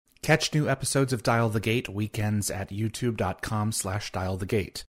Catch new episodes of Dial the Gate weekends at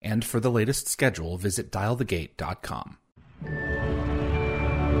youtube.com/dialthegate. And for the latest schedule, visit dialthegate.com.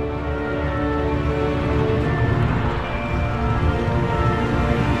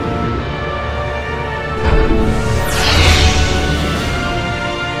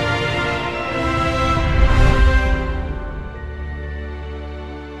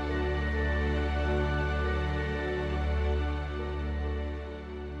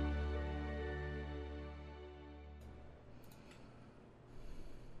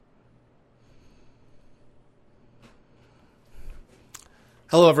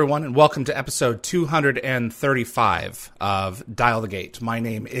 Hello, everyone, and welcome to episode 235 of Dial the Gate. My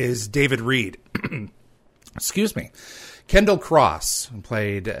name is David Reed. Excuse me. Kendall Cross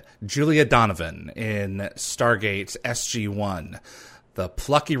played Julia Donovan in Stargate SG-1. The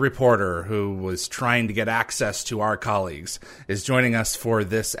plucky reporter who was trying to get access to our colleagues is joining us for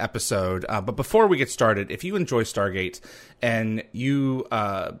this episode. But before we get started, if you enjoy Stargate and you,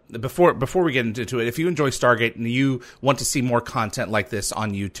 before we get into it, if you enjoy Stargate and you want to see more content like this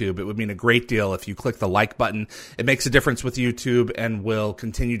on YouTube, it would mean a great deal if you click the like button. It makes a difference with YouTube and will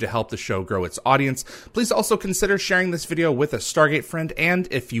continue to help the show grow its audience. Please also consider sharing this video with a Stargate friend. And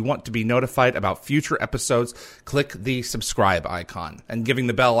if you want to be notified about future episodes, click the subscribe icon. And giving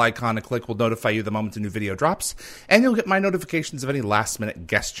the bell icon a click will notify you the moment a new video drops. And you'll get my notifications of any last-minute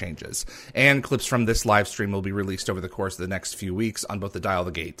guest changes. And clips from this live stream will be released over the course of the next few weeks on both the Dial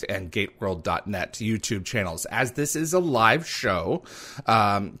the Gate and GateWorld.net YouTube channels. As this is a live show,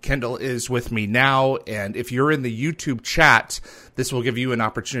 Kendall is with me now, and if you're in the YouTube chat, this will give you an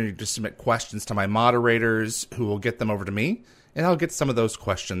opportunity to submit questions to my moderators, who will get them over to me, and I'll get some of those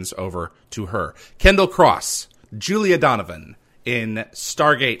questions over to her. Kendall Cross, Julia Donovan in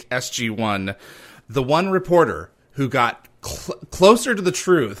Stargate SG-1, the one reporter who got closer to the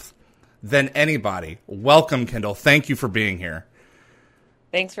truth than anybody. Welcome, Kendall. Thank you for being here.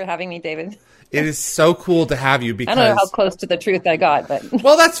 Thanks for having me, David. It is so cool to have you because I don't know how close to the truth I got, but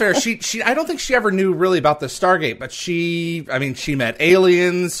well, that's fair. She I don't think she ever knew really about the Stargate, but she met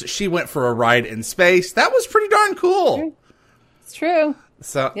aliens. She went for a ride in space. That was pretty darn cool. It's true.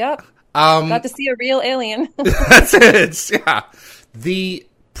 So, yep. Got to see a real alien. That's it. Yeah. The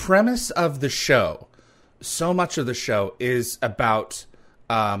premise of the show, so much of the show is about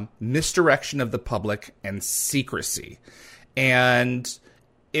misdirection of the public and secrecy. And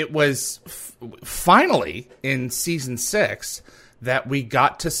it was finally in season 6 that we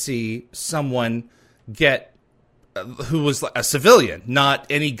got to see someone get, who was a civilian, not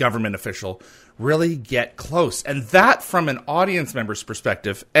any government official, really get close. And that, from an audience member's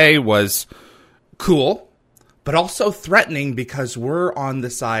perspective, was cool, but also threatening because we're on the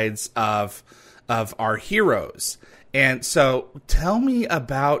sides of our heroes. And so tell me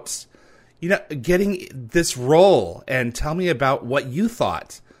about, getting this role, and tell me about what you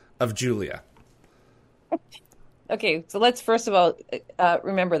thought of Julia. Okay, so let's first of all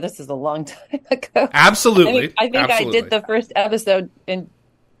remember this is a long time ago. Absolutely. I think I did the first episode in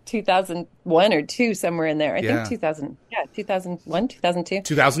 2001 or 2, somewhere in there. I think 2001, 2002.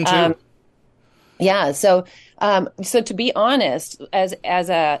 2002. Yeah, so to be honest, as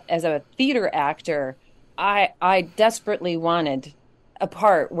a theater actor, I desperately wanted a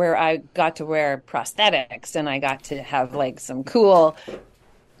part where I got to wear prosthetics and I got to have like some cool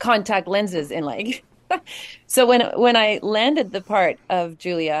contact lenses and like. So when I landed the part of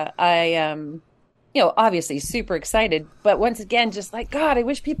Julia, I obviously super excited, but once again, just like, God, I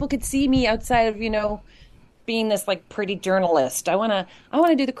wish people could see me outside of being this like pretty journalist. I want to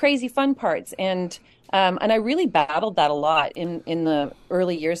do the crazy fun parts, and I really battled that a lot in the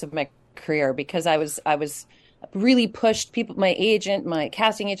early years of my career, because I was really pushed. People, my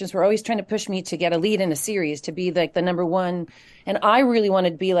casting agents were always trying to push me to get a lead in a series, to be like the number one, and I really wanted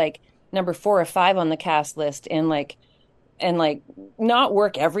to be like number 4 or 5 on the cast list, and not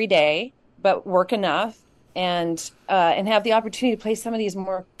work every day, but work enough and have the opportunity to play some of these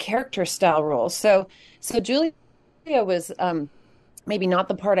more character style roles. So Julia was maybe not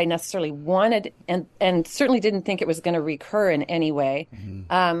the part I necessarily wanted, and certainly didn't think it was going to recur in any way.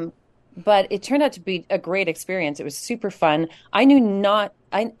 Mm-hmm. But it turned out to be a great experience. It was super fun. I knew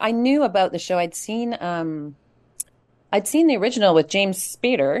about the show. I'd seen the original with James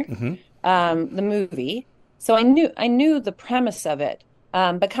Spader, mm-hmm. The movie. So I knew the premise of it.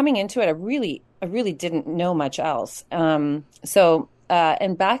 But coming into it, I really didn't know much else. And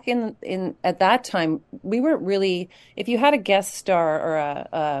back in at that time, we weren't really, if you had a guest star or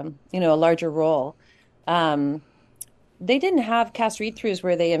a larger role, they didn't have cast read-throughs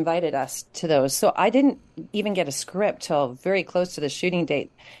where they invited us to those. So I didn't even get a script till very close to the shooting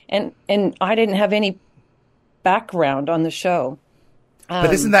date. And I didn't have any background on the show.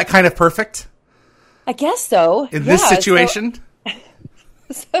 But isn't that kind of perfect? I guess so. In this situation?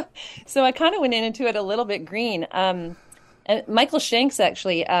 So I kind of went into it a little bit green. And Michael Shanks,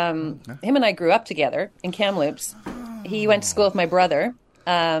 actually, him and I grew up together in Kamloops. He went to school with my brother.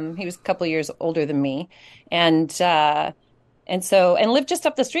 He was a couple of years older than me. And lived just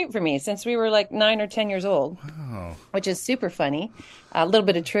up the street from me since we were like 9 or 10 years old, which is super funny. A little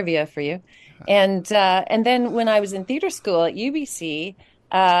bit of trivia for you. And then when I was in theater school at UBC,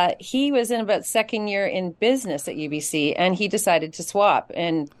 he was in about second year in business at UBC, and he decided to swap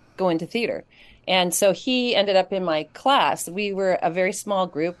and go into theater. And so he ended up in my class. We were a very small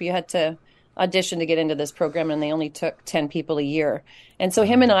group. You had to audition to get into this program, and they only took 10 people a year. And so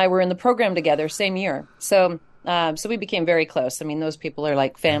him and I were in the program together same year. So we became very close. I mean, those people are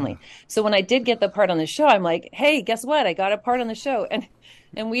like family. So when I did get the part on the show, I'm like, hey, guess what? I got a part on the show.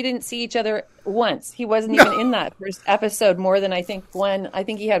 And we didn't see each other once. He wasn't even in that first episode more than I think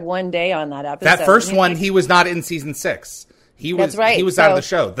he had one day on that episode. That first one, he was not in season 6. That's right. He was out of the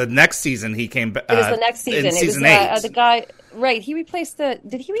show. The next season, he came back. It was the next season. In season 8. The guy, right. He replaced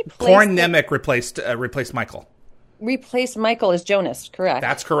did he replace? Porn Nemec replaced Michael. Replaced Michael as Jonas, correct.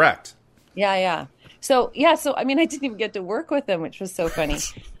 That's correct. Yeah. So I mean, I didn't even get to work with him, which was so funny.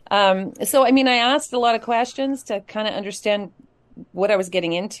 So I mean, I asked a lot of questions to kind of understand what I was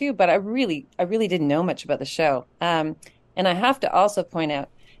getting into, but I really didn't know much about the show. And I have to also point out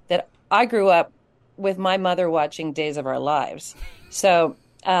that I grew up with my mother watching Days of Our Lives. So,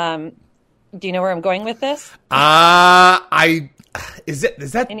 do you know where I'm going with this? Is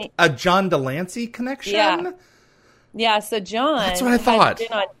that a John Delancey connection? Yeah. So John, that's what I thought.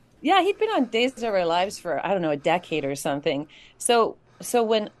 He'd been on Days of Our Lives for, I don't know, a decade or something. So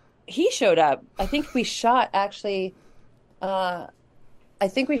when he showed up, I think we shot actually. I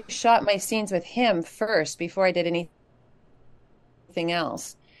think we shot my scenes with him first before I did anything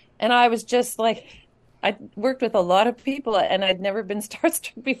else. And I was just like, I worked with a lot of people and I'd never been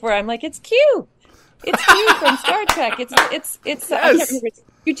starstruck before. I'm like, it's Q. It's Q from Star Trek. It's yes. I can't remember. It's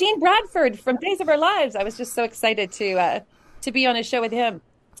Eugene Bradford from Days of Our Lives. I was just so excited to be on a show with him.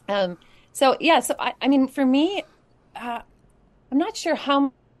 So I mean, for me, I'm not sure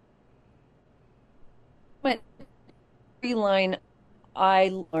how much line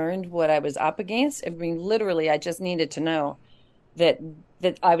I learned what I was up against. I mean, literally, I just needed to know that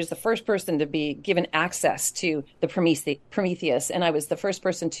I was the first person to be given access to the Prometheus, and I was the first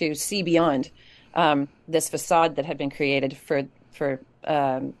person to see beyond this facade that had been created for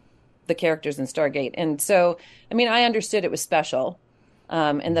the characters in Stargate. And so, I mean, I understood it was special,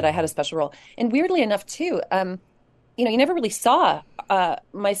 and that I had a special role. And weirdly enough, too, you never really saw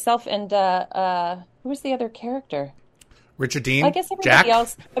myself and who was the other character? Richard Dean? I guess everybody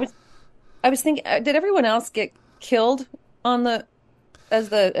else. I was thinking, did everyone else get killed on as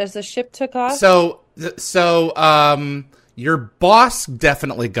the ship took off? So your boss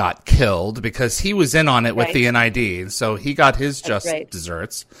definitely got killed because he was in on it with the NID, so he got his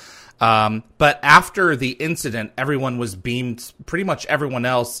desserts. But after the incident, everyone was beamed. Pretty much everyone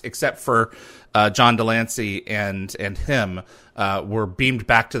else, except for John Delancey and him, were beamed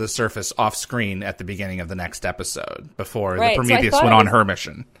back to the surface off screen at the beginning of the next episode before the Prometheus went on her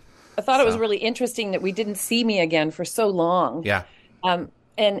mission. I thought it was really interesting that we didn't see me again for so long. Yeah.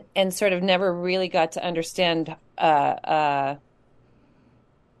 And sort of never really got to understand,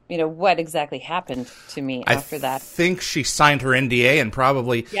 what exactly happened to me after that. I think she signed her NDA and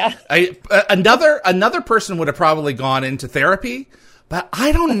probably another person would have probably gone into therapy, but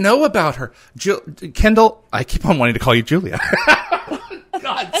I don't know about her. Kendall, I keep on wanting to call you Julia.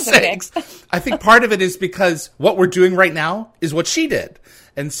 God's sakes. Okay. I think part of it is because what we're doing right now is what she did.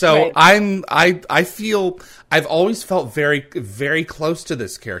 And so I feel I've always felt very, very close to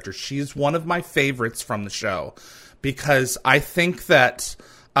this character. She's one of my favorites from the show because I think that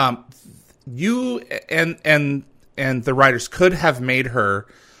you and the writers could have made her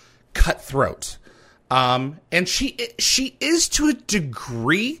cutthroat. And she is to a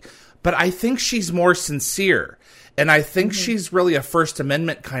degree, but I think she's more sincere. And I think she's really a First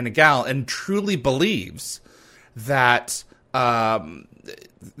Amendment kind of gal and truly believes that the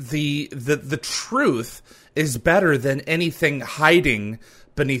truth is better than anything hiding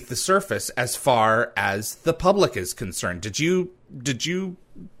beneath the surface as far as the public is concerned. Did you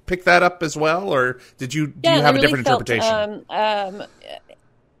pick that up as well, or do you have a different interpretation?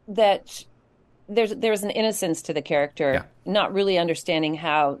 That there's an innocence to the character, not really understanding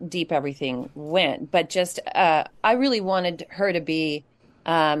how deep everything went, but just I really wanted her to be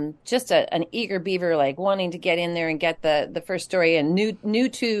just an eager beaver, like wanting to get in there and get the first story, and new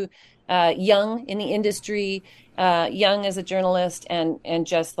to young in the industry, young as a journalist, and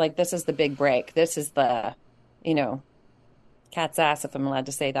just like, this is the big break. This is the, cat's ass, if I'm allowed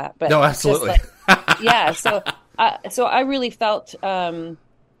to say that. But no, absolutely. Yeah. So I really felt,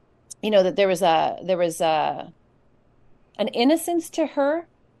 that there was an innocence to her,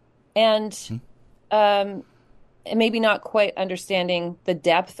 and maybe not quite understanding the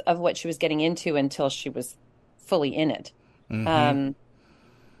depth of what she was getting into until she was fully in it. And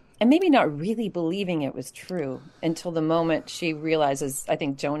maybe not really believing it was true until the moment she realizes, I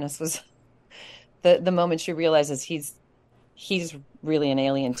think Jonas was the moment she realizes he's really an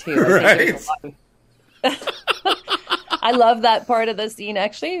alien too. Right. I love that part of the scene,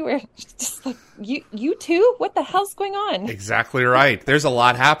 actually, where it's just like, you too? What the hell's going on? Exactly right. There's a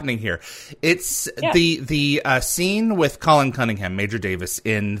lot happening here. It's the scene with Colin Cunningham, Major Davis,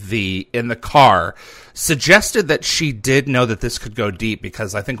 in the car suggested that she did know that this could go deep,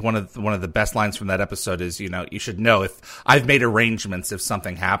 because I think one of the best lines from that episode is, you should know if I've made arrangements if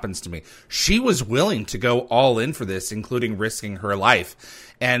something happens to me. She was willing to go all in for this, including risking her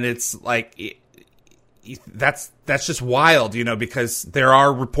life. And it's like, that's just wild, because there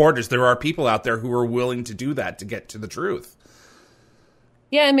are reporters, there are people out there who are willing to do that to get to the truth.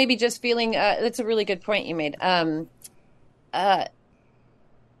 Yeah, and maybe just feeling, that's a really good point you made.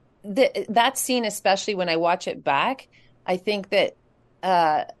 That scene, especially when I watch it back, I think that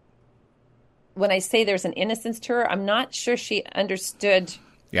when I say there's an innocence to her, I'm not sure she understood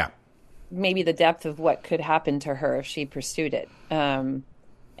maybe the depth of what could happen to her if she pursued it.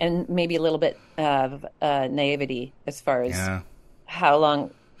 And maybe a little bit of naivety as far as how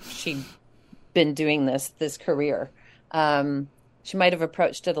long she'd been doing this career. She might have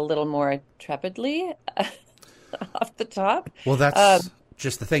approached it a little more trepidly off the top. Well, that's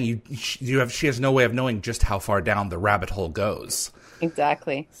just the thing. She has no way of knowing just how far down the rabbit hole goes.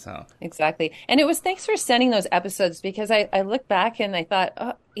 Exactly. Exactly. And it was thanks for sending those episodes, because I look back and I thought,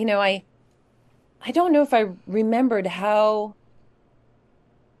 I don't know if I remembered how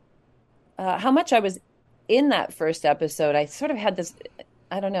much I was in that first episode. I sort of had this,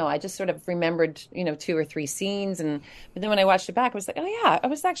 I don't know, I just sort of remembered, 2 or 3 scenes. But then when I watched it back, I was like, oh yeah, I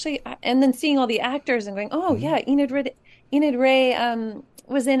was actually, and then seeing all the actors and going, oh yeah, Enid Ray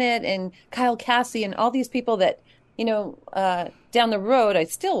was in it, and Kyle Cassie, and all these people that, down the road, I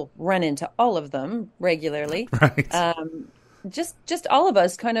still run into all of them regularly. Right. Just all of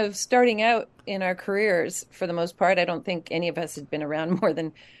us kind of starting out in our careers for the most part. I don't think any of us had been around more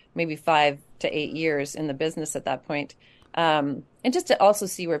than maybe 5 to 8 years in the business at that point. And just to also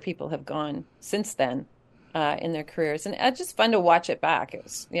see where people have gone since then in their careers. And it's just fun to watch it back. It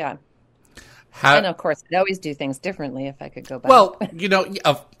was, and of course, I'd always do things differently if I could go back. Well,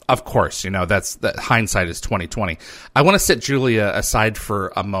 of course, that hindsight is 20/20. I want to set Julia aside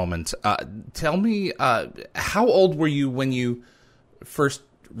for a moment. Tell me, how old were you when you first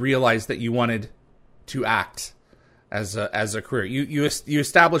realized that you wanted to act as a career? You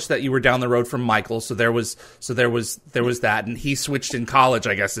established that you were down the road from Michael, so there was that, and he switched in college,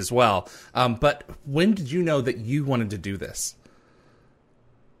 I guess, as well. But when did you know that you wanted to do this?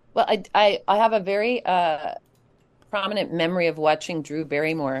 Well, I have a very prominent memory of watching Drew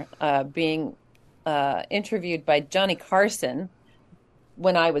Barrymore being interviewed by Johnny Carson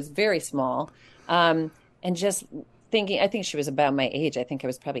when I was very small, and just thinking, I think she was about my age. I think I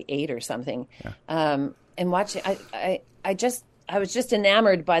was probably 8 or something. Yeah. And watching, I was just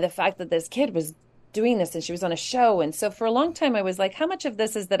enamored by the fact that this kid was doing this and she was on a show. And so for a long time, I was like, how much of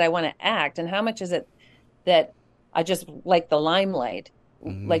this is that I want to act, and how much is it that I just like the limelight?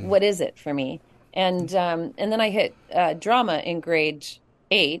 Like, what is it for me? And then I hit drama in grade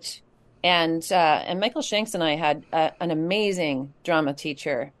 8, and Michael Shanks and I had an amazing drama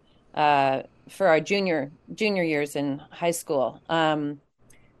teacher for our junior years in high school,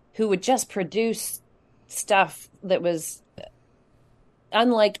 who would just produce stuff that was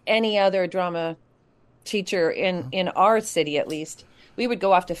unlike any other drama teacher in our city, at least. We would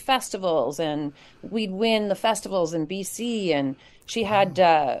go off to festivals, and we'd win the festivals in BC. And she had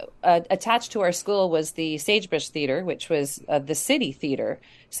attached to our school was the Sagebrush Theater, which was the city theater.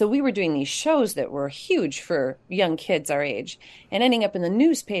 So we were doing these shows that were huge for young kids our age, and ending up in the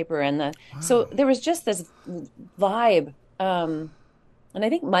newspaper. And so there was just this vibe. And I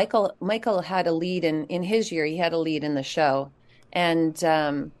think Michael had a lead in his year. He had a lead in the show, and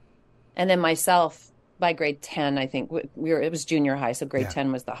then myself by grade 10, I think it was junior high. So grade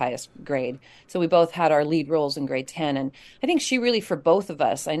 10 was the highest grade. So we both had our lead roles in grade 10. And I think she really, for both of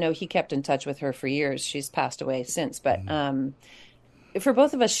us, I know he kept in touch with her for years. She's passed away since, but, for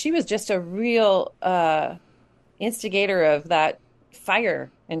both of us, she was just a real, instigator of that fire.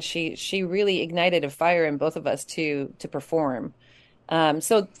 And she really ignited a fire in both of us to perform.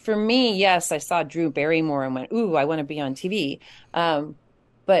 So for me, yes, I saw Drew Barrymore and went, ooh, I want to be on TV.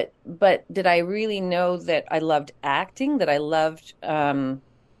 But did I really know that I loved acting, that I loved,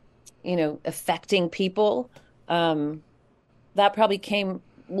 affecting people? That probably came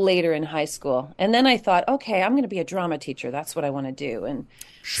later in high school. And then I thought, okay, I'm going to be a drama teacher. That's what I want to do. And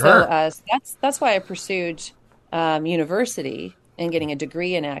sure. So that's why I pursued university and getting a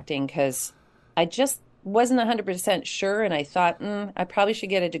degree in acting, because I just wasn't 100% sure. And I thought, I probably should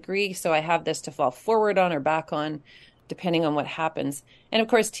get a degree so I have this to fall forward on or back on, depending on what happens. And of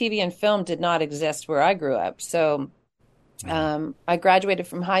course, TV and film did not exist where I grew up. So I graduated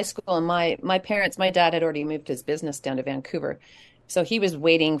from high school, and my parents, my dad had already moved his business down to Vancouver. So he was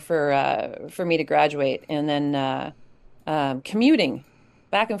waiting for me to graduate, and then commuting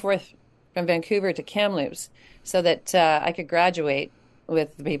back and forth from Vancouver to Kamloops so that I could graduate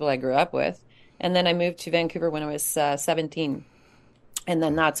with the people I grew up with. And then I moved to Vancouver when I was 17. And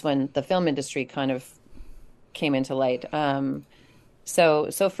then that's when the film industry kind of came into light.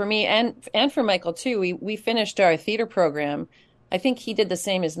 So for me and for Michael too, we finished our theater program. I think he did the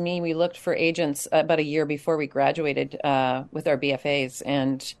same as me. We looked for agents about a year before we graduated with our BFAs,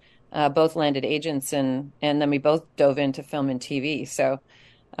 and both landed agents, and then we both dove into film and TV. So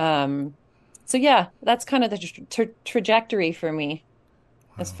yeah, that's kind of the trajectory for me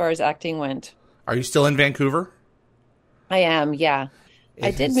as far as acting went. Are you still in Vancouver? I am, yeah.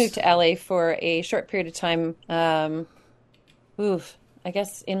 I did move to LA for a short period of time. I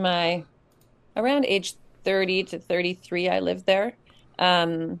guess around age 30 to 33, I lived there.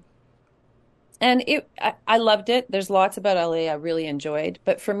 And I loved it. There's lots about LA I really enjoyed.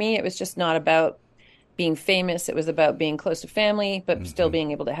 But for me, it was just not about being famous. It was about being close to family, but still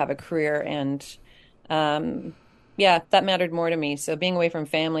being able to have a career. And that mattered more to me. So being away from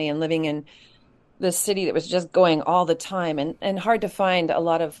family and living in this city that was just going all the time, and hard to find a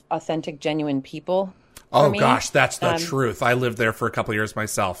lot of authentic, genuine people. Oh, gosh, that's the truth. I lived there for a couple of years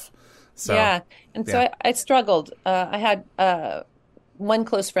myself. So, so I struggled. I had one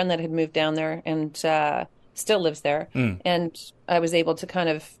close friend that had moved down there and still lives there. And I was able to kind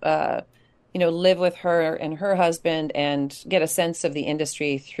of, live with her and her husband and get a sense of the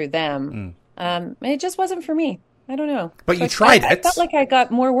industry through them. And it just wasn't for me. I don't know. But you tried it. I felt like I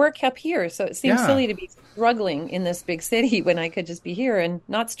got more work up here. So it seems silly to be struggling in this big city when I could just be here and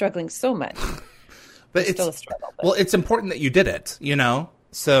not struggling so much. But it's still a struggle. Well, it's important that you did it,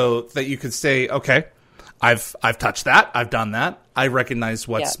 so that you could say, okay, I've touched that. I've done that. I recognize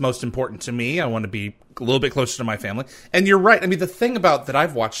what's most important to me. I want to be a little bit closer to my family. And you're right. I mean, the thing about that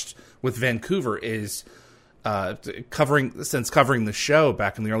I've watched with Vancouver is covering the show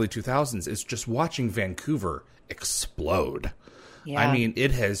back in the early 2000s is just watching Vancouver explode. Yeah. I mean,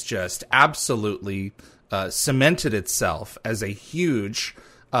 it has just absolutely cemented itself as a huge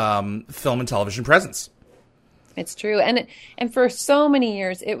film and television presence. It's true. And for so many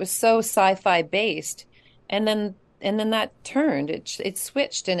years, it was so sci-fi based. And then that turned, it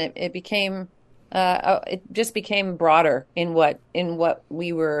switched, and it became, it just became broader in what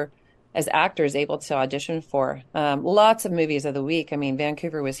we were as actors able to audition for. Lots of movies of the week. I mean,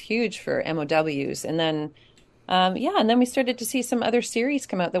 Vancouver was huge for MOWs. And then, and then we started to see some other series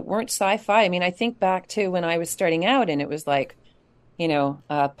come out that weren't sci-fi. I mean, I think back to when I was starting out, and it was like,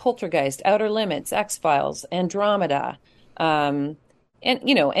 Poltergeist, Outer Limits, X-Files, Andromeda. And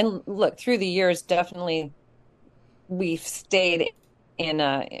look, through the years, definitely we've stayed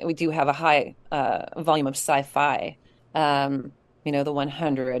we do have a high volume of sci-fi, the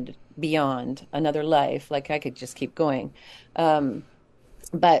 100, Beyond, Another Life, like I could just keep going. But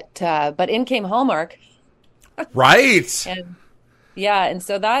in came Hallmark. Right. And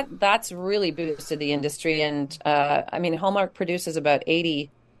so that's really boosted the industry. And Hallmark produces about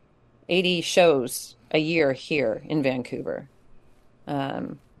 80 shows a year here in Vancouver.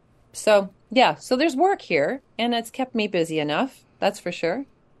 So there's work here, and it's kept me busy enough. That's for sure.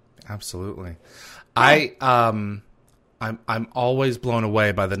 Absolutely. Yeah. I'm always blown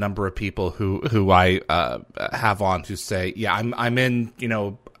away by the number of people who I have on who say, yeah, I'm in,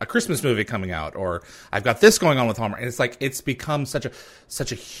 a Christmas movie coming out, or I've got this going on with Hallmark. And it's like, it's become such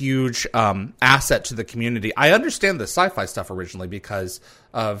a huge asset to the community. I understand the sci-fi stuff originally because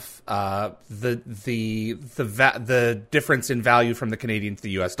of the difference in value from the Canadian to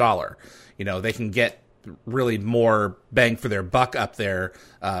the US dollar. They can get really more bang for their buck up there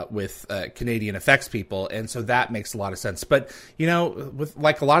with Canadian effects people, and so that makes a lot of sense. But with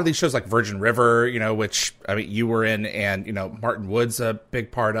like a lot of these shows, like Virgin River, which I mean you were in, and Martin Wood's a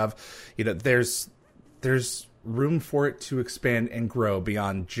big part of, there's room for it to expand and grow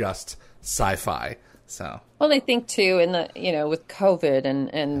beyond just sci-fi. So well, I think too, in the with COVID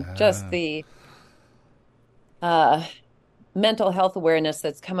and just the mental health awareness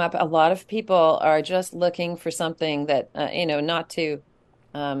that's come up, a lot of people are just looking for something that not to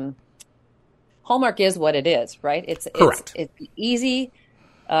Hallmark is what it is, right? correct. It's easy,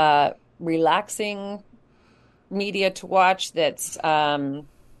 relaxing media to watch. That's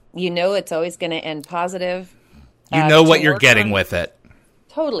it's always going to end positive. What you're getting with it.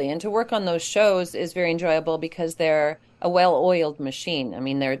 Totally, and to work on those shows is very enjoyable because they're a well-oiled machine. I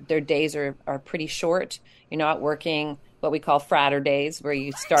mean, their days are pretty short. You're not working what we call fratter days, where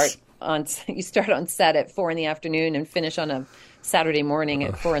you start on set at 4 p.m. and finish on a Saturday morning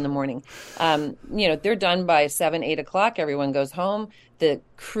at 4 a.m. They're done by 7, 8 o'clock. Everyone goes home. The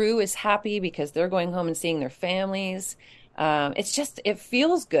crew is happy because they're going home and seeing their families. It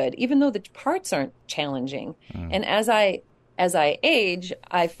feels good, even though the parts aren't challenging. And as I age,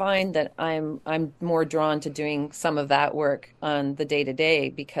 I find that I'm more drawn to doing some of that work on the day-to-day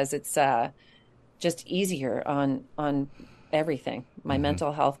because it's just easier on everything, my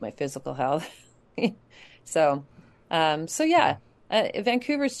mental health, my physical health. So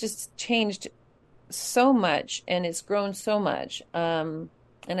Vancouver's just changed so much, and it's grown so much. And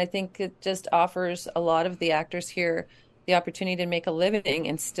I think it just offers a lot of the actors here the opportunity to make a living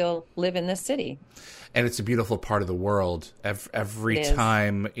and still live in this city. And it's a beautiful part of the world. Every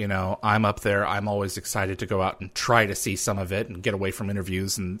time, I'm up there, I'm always excited to go out and try to see some of it and get away from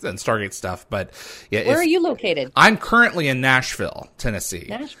interviews and Stargate stuff. But yeah, where are you located? I'm currently in Nashville,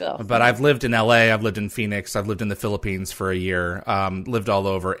 Tennessee. But I've lived in LA, I've lived in Phoenix, I've lived in the Philippines for a year, lived all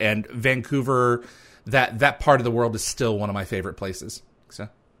over. And Vancouver, that part of the world is still one of my favorite places. So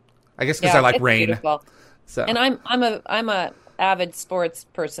I guess because I like rain. Beautiful. So. And I'm a avid sports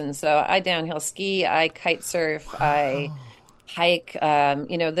person, so I downhill ski, I kite surf, I hike.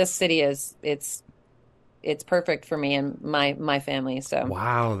 This city it's perfect for me and my family. So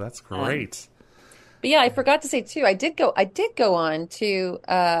wow, that's great. But yeah, I forgot to say too, I did go on to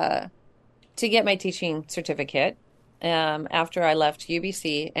get my teaching certificate after I left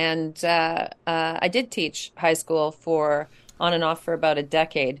UBC, and I did teach high school on and off for about a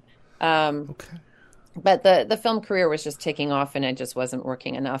decade. Okay. But the film career was just taking off, and I just wasn't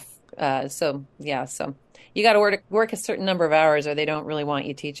working enough. So you got to work a certain number of hours, or they don't really want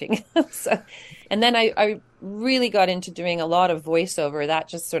you teaching. And then I really got into doing a lot of voiceover. That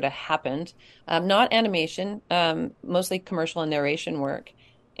just sort of happened. Not animation, mostly commercial and narration work,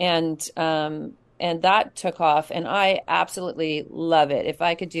 and that took off. And I absolutely love it. If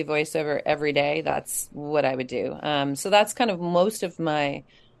I could do voiceover every day, that's what I would do. So that's kind of most of my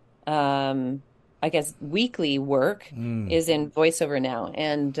I guess weekly work is in voiceover now,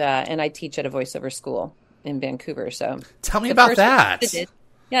 and I teach at a voiceover school in Vancouver. So tell me about that.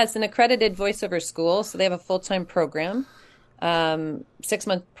 Yeah, it's an accredited voiceover school, so they have a full-time program,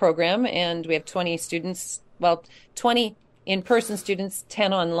 6-month program, and we have 20 students. Well, 20 in-person students,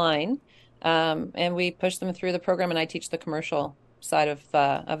 10 online, and we push them through the program, and I teach the commercial side of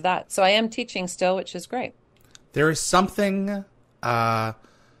that. So I am teaching still, which is great. There is something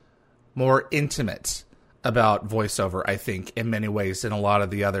more intimate about voiceover, I think, in many ways than a lot of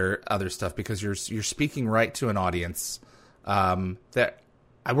the other stuff, because you're speaking right to an audience. That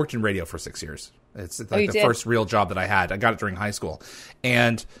I worked in radio for 6 years. It's like the first real job that I had. I got it during high school,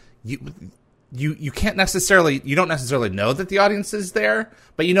 and you don't necessarily know that the audience is there,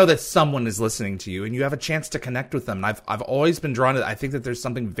 but you know that someone is listening to you, and you have a chance to connect with them. And I've always been drawn to. I think that there's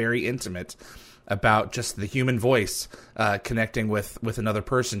something very intimate about just the human voice connecting with another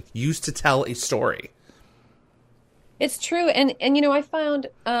person used to tell a story. It's true. And I found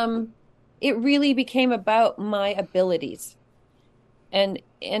it really became about my abilities. And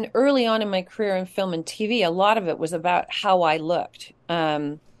early on in my career in film and TV, a lot of it was about how I looked.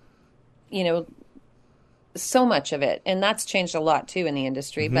 So much of it. And that's changed a lot too in the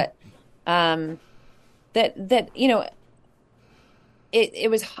industry. But I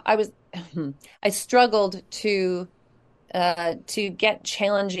struggled to get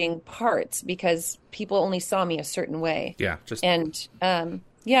challenging parts because people only saw me a certain way. Yeah. And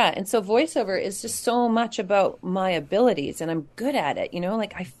so voiceover is just so much about my abilities, and I'm good at it.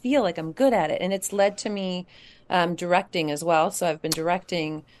 I feel like I'm good at it, and it's led to me directing as well. So I've been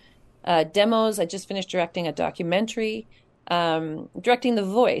directing demos. I just finished directing a documentary directing the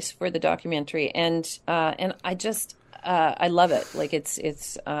voice for the documentary, and I just I love it. Like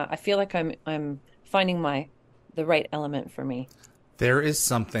it's I feel like I'm finding the right element for me. There is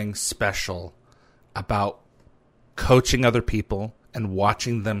something special about coaching other people and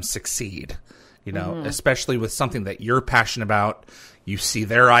watching them succeed, especially with something that you're passionate about. You see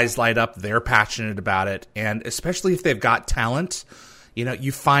their eyes light up, they're passionate about it. And especially if they've got talent,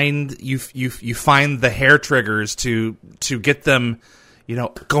 you find the hair triggers to get them,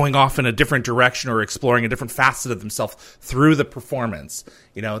 going off in a different direction or exploring a different facet of themselves through the performance.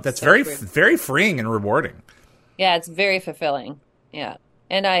 That's so very, very freeing and rewarding. Yeah, it's very fulfilling. Yeah.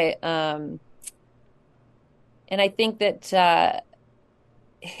 And I think that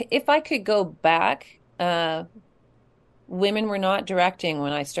if I could go back, women were not directing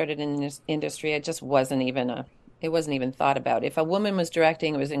when I started in this industry. It just wasn't even thought about. If a woman was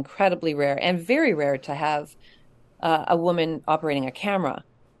directing, it was incredibly rare and very rare to have a woman operating a camera.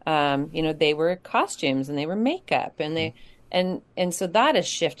 They were costumes and they were makeup and so that has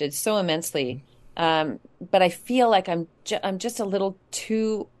shifted so immensely. But I feel like I'm just a little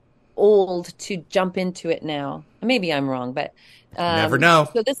too old to jump into it now. Maybe I'm wrong, but never know.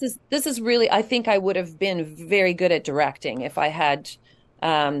 So this is really, I think I would have been very good at directing if I had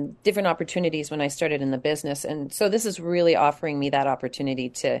different opportunities when I started in the business, and so this is really offering me that opportunity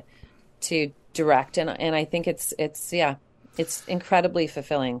to direct, and I think it's incredibly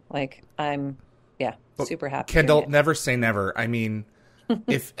fulfilling. Like I'm super happy. Kendall, never say never. I mean,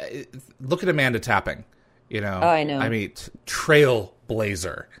 if look at Amanda Tapping, Oh, I know. I mean,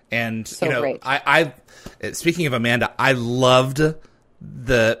 trailblazer, and so great. I speaking of Amanda, I loved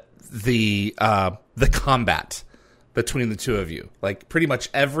the combat between the two of you. Like pretty much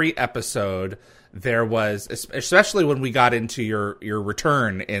every episode there was, especially when we got into your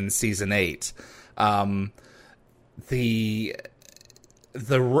return in season 8. It's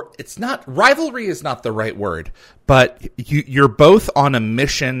not rivalry is not the right word, but you're both on a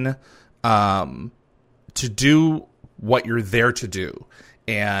mission to do what you're there to do,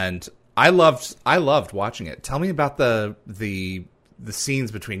 and I loved watching it. Tell me about the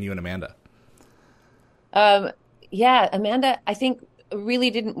scenes between you and Amanda. Yeah, Amanda, I think really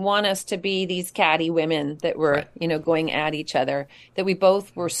didn't want us to be these catty women that were, right, going at each other. That we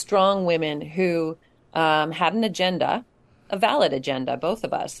both were strong women who had an agenda, a valid agenda, both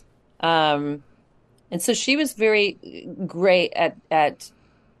of us. And so she was very great at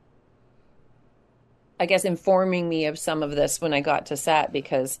I guess informing me of some of this when I got to set,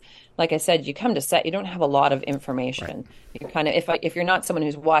 because like I said, you come to set, you don't have a lot of information. Right. You're kind of, if you're not someone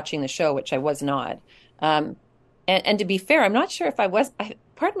who's watching the show, which I was not. And to be fair, I'm not sure if I was,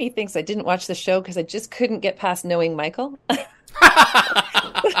 part of me thinks I didn't watch the show because I just couldn't get past knowing Michael. So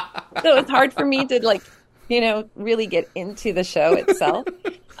it's hard for me to really get into the show itself.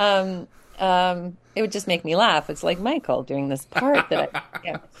 It would just make me laugh. It's like Michael doing this part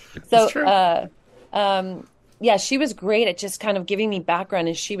So, she was great at just kind of giving me background,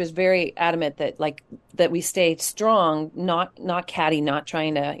 and she was very adamant that we stay strong, not catty, not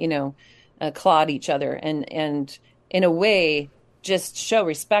trying to, clod each other, and in a way just show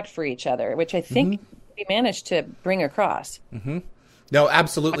respect for each other, which I think we managed to bring across. Mm-hmm. No,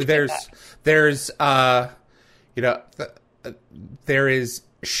 absolutely.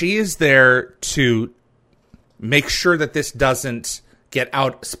 She is there to make sure that this doesn't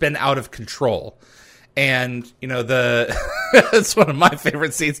spin out of control. And, it's one of my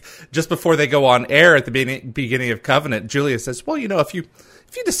favorite scenes. Just before they go on air at the beginning of Covenant, Julia says, well, if you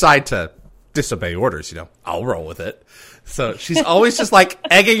decide to disobey orders, I'll roll with it. So she's always just like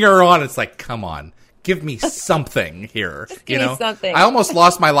egging her on. It's like, come on, give me something here. Give me something. I almost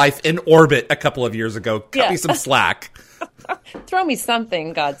lost my life in orbit a couple of years ago. Cut me some slack. Throw me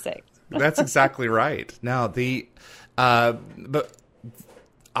something, God's sake. That's exactly right. Now but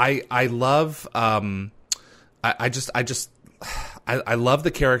I love I love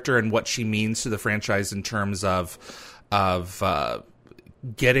the character and what she means to the franchise in terms of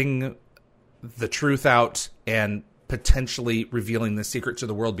getting the truth out and potentially revealing the secret to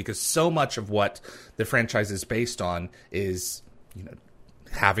the world, because so much of what the franchise is based on is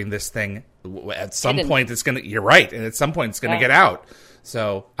having this thing at some point you're right, and at some point it's gonna get out.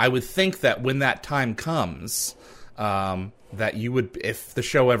 So I would think that when that time comes, that you would, if the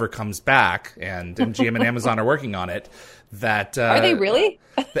show ever comes back, and MGM and Amazon are working on it, that are they really?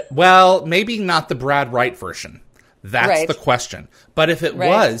 Well, maybe not the Brad Wright version. That's the question. But if it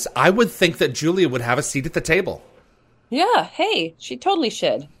was, I would think that Julia would have a seat at the table. Yeah, hey, she totally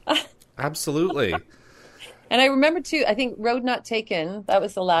should. Absolutely. And I remember too, I think Road Not Taken, that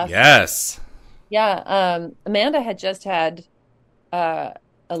was the last. Yes. Yeah, Amanda had just had Olivia.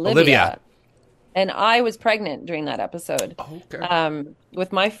 Olivia, and I was pregnant during that episode, Oh, okay.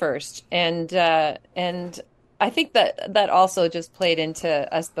 with my first, and I think that also just played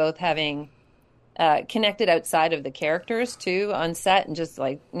into us both having connected outside of the characters too on set, and just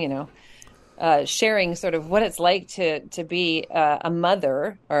like sharing sort of what it's like to be a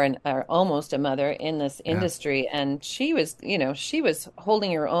mother or almost a mother in this Yeah. industry. And she was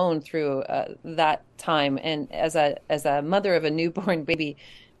holding her own through that time. And as a mother of a newborn baby,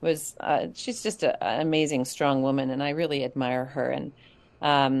 was she's just an amazing, strong woman, and I really admire her.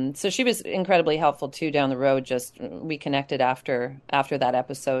 And so she was incredibly helpful too down the road. Just we connected after that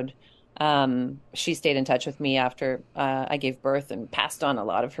episode. She stayed in touch with me after I gave birth and passed on a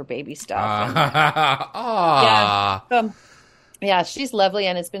lot of her baby stuff. And yeah, Ah. yeah, she's lovely,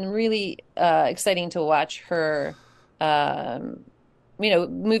 and it's been really exciting to watch her, um,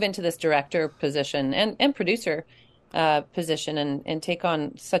 move into this director position and producer position, and take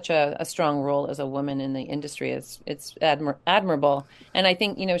on such a strong role as a woman in the industry. It's admirable, and I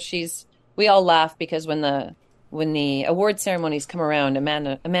think we all laugh because when the award ceremonies come around,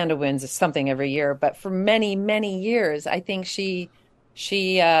 Amanda wins something every year. But for many, many years, I think she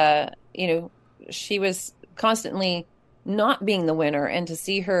was constantly not being the winner, and to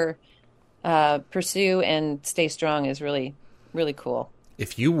see her pursue and stay strong is really, really cool.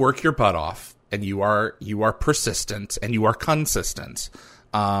 If you work your butt off and you are persistent and you are consistent,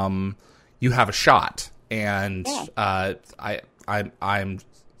 you have a shot. And Yeah. I'm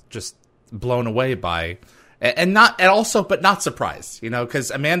just blown away by, and not and also but not surprised,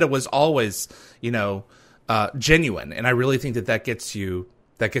 because Amanda was always genuine, and I really think that gets you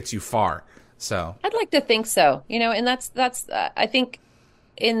far. So I'd like to think so, and that's I think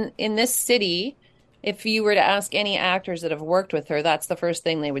in this city, if you were to ask any actors that have worked with her, that's the first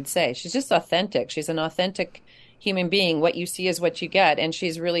thing they would say. She's just authentic. She's an authentic human being. What you see is what you get, and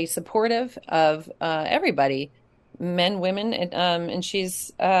she's really supportive of everybody, men, women, and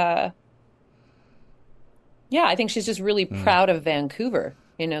she's yeah, I think she's just really proud of Vancouver.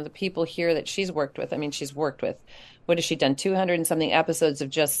 The people here that she's worked with. I mean, she's worked with, what has she done? 200 and something episodes of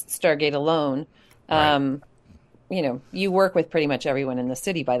just Stargate alone. right. You work with pretty much everyone in the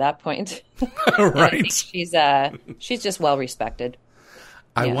city by that point. And I think Right. she's just well respected.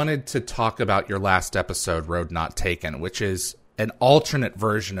 I Yeah. wanted to talk about your last episode, Road Not Taken, which is an alternate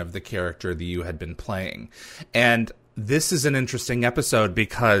version of the character that you had been playing. And this is an interesting episode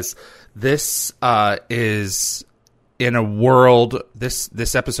because this is in a world,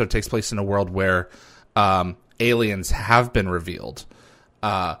 this episode takes place in a world where aliens have been revealed.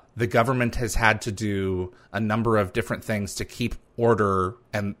 The government has had to do a number of different things to keep order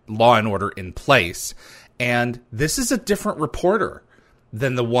and law and order in place. And this is a different reporter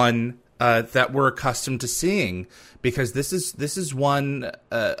than the one that we're accustomed to seeing, because this is one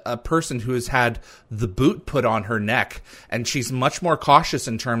a person who has had the boot put on her neck, and she's much more cautious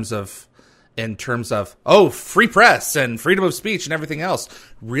in terms of free press and freedom of speech and everything else.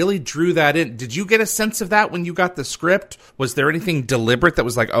 Really drew that in. Did you get a sense of that when you got the script? Was there anything deliberate that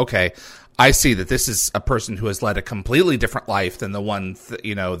was like, okay, I see that this is a person who has led a completely different life than the one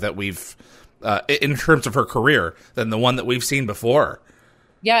that we've in terms of her career, than the one that we've seen before?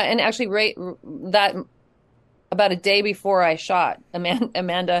 Yeah, and actually, right, that about a day before I shot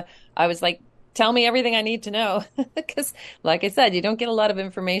Amanda, I was like, "Tell me everything I need to know," because, like I said, you don't get a lot of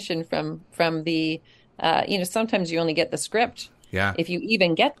information from the, sometimes you only get the script. Yeah. If you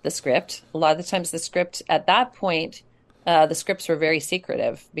even get the script, a lot of the times the script at that point, the scripts were very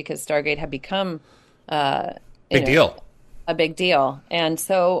secretive because Stargate had become, Big deal. a big deal, and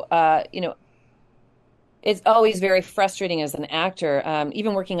so it's always very frustrating as an actor.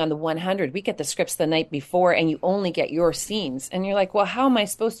 Even working on the 100, we get the scripts the night before, and you only get your scenes. And you're like, well, how am I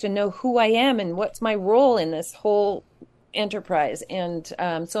supposed to know who I am and what's my role in this whole enterprise? And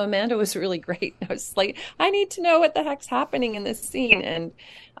so Amanda was really great. I was like, I need to know what the heck's happening in this scene. And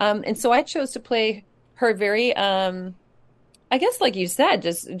so I chose to play her very, I guess, like you said,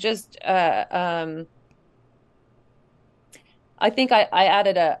 just I think I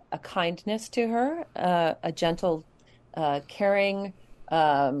added a kindness to her, a gentle, caring,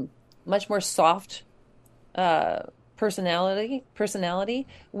 much more soft personality.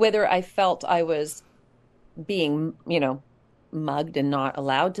 Whether I felt I was being, mugged and not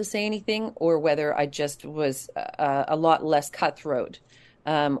allowed to say anything, or whether I just was a lot less cutthroat,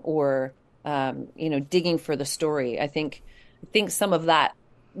 or digging for the story. I think some of that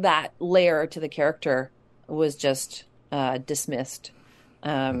layer to the character was just dismissed.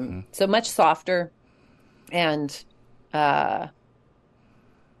 So much softer, and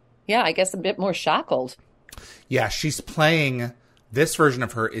yeah, I guess a bit more shackled. Yeah, this version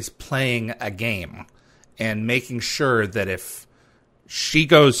of her is playing a game and making sure that if she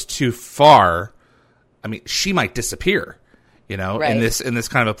goes too far, I mean, she might disappear, Right. in this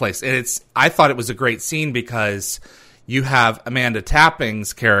kind of a place. And I thought it was a great scene because you have Amanda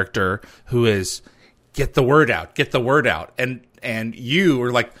Tapping's character who is, get the word out. And you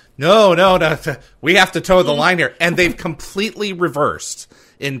were like, no, we have to toe the line here. And they've completely reversed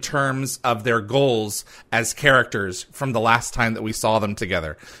in terms of their goals as characters from the last time that we saw them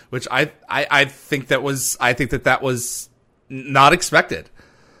together, which I think that was not expected.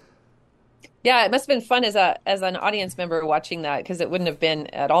 Yeah, it must have been fun as an audience member watching that, because it wouldn't have been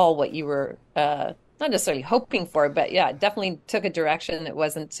at all what you were not necessarily hoping for, but yeah, it definitely took a direction that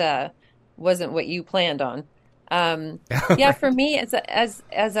wasn't what you planned on. Yeah, for me, as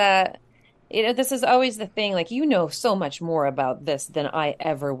a this is always the thing. Like, so much more about this than I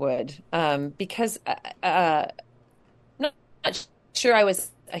ever would, because not sure I was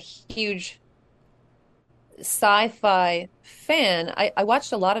a huge sci-fi fan. I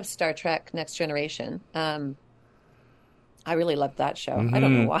watched a lot of Star Trek Next Generation. I really loved that show. I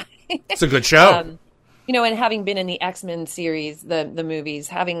don't know why. It's a good show. And having been in the X-Men series, the movies,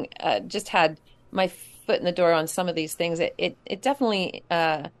 having just had my foot in the door on some of these things, it definitely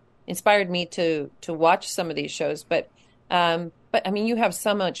inspired me to watch some of these shows. But I mean, you have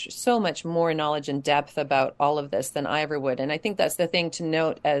so much more knowledge and depth about all of this than I ever would. And I think that's the thing to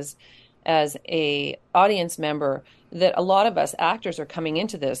note as a audience member, that a lot of us actors are coming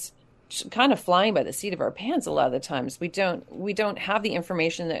into this kind of flying by the seat of our pants. A lot of the times we don't have the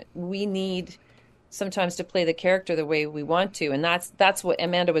information that we need sometimes to play the character the way we want to. And that's what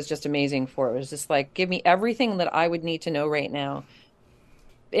Amanda was just amazing for. It was just like, give me everything that I would need to know right now,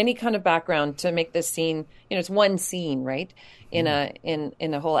 any kind of background to make this scene. It's one scene, right, in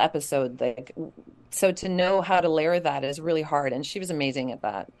a whole episode. Like, so to know how to layer that is really hard, and she was amazing at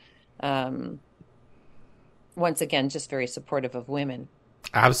that. Once again, just very supportive of women.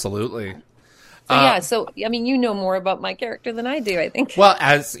 Absolutely. So I mean, you know more about my character than I do, I think. Well,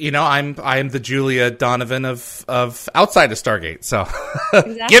 as you know, I am the Julia Donovan of outside of Stargate. So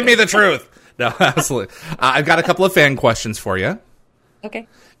Exactly. Give me the truth. No, absolutely. I've got a couple of fan questions for you. Okay.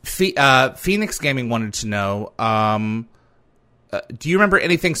 Phoenix Gaming wanted to know, do you remember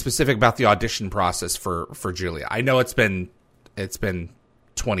anything specific about the audition process for Julia? I know it's been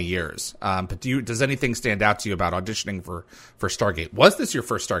 20 years, but does anything stand out to you about auditioning for Stargate? Was this your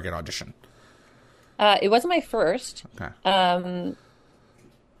first Stargate audition? It wasn't my first. Okay.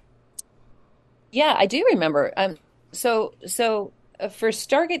 Yeah, I do remember. So for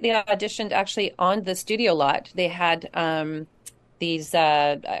Stargate, they auditioned actually on the studio lot. They had these,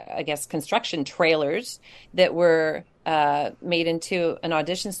 I guess, construction trailers that were made into an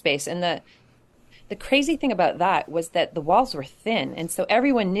audition space. And the crazy thing about that was that the walls were thin. And so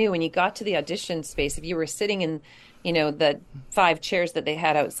everyone knew when you got to the audition space, if you were sitting in, the 5 chairs that they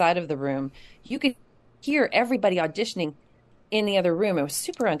had outside of the room, you could hear everybody auditioning in the other room. It was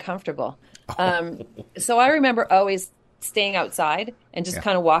super uncomfortable. So I remember always staying outside and just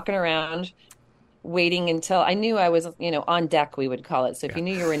kind of walking around, waiting until I knew I was, on deck, we would call it. So if you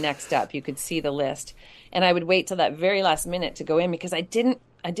knew you were next up, you could see the list. And I would wait till that very last minute to go in, because I didn't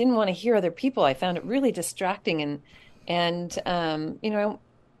want to hear other people. I found it really distracting, and I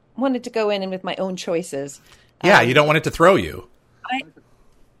wanted to go in and with my own choices. Yeah, you don't want it to throw you.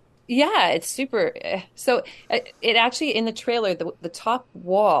 Yeah, it's super. So it actually, in the trailer, the top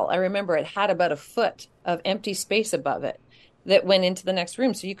wall, I remember it had about a foot of empty space above it that went into the next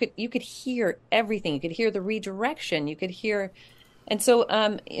room. So you could hear everything. You could hear the redirection. You could hear, and so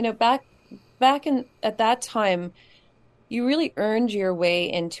back at that time, you really earned your way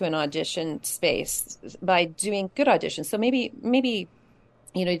into an audition space by doing good auditions. So maybe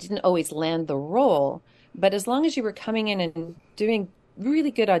you didn't always land the role, but as long as you were coming in and doing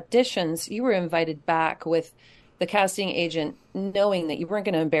really good auditions, you were invited back with the casting agent, knowing that you weren't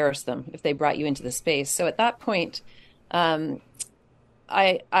going to embarrass them if they brought you into the space. So at that point, the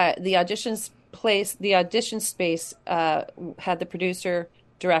audition space had the producer,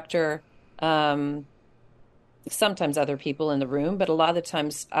 director, sometimes other people in the room, but a lot of the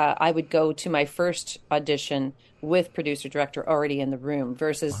times I would go to my first audition with producer, director already in the room,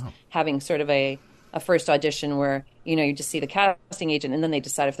 versus having sort of a first audition where you just see the casting agent and then they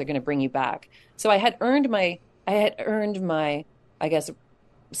decide if they're going to bring you back. So I had earned my I guess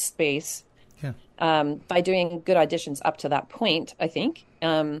space by doing good auditions up to that point, I think,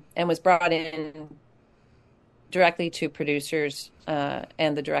 and was brought in directly to producers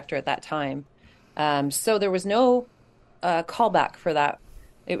and the director at that time. So there was no callback for that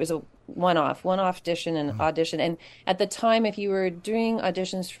It was a one off audition and audition. And at the time, if you were doing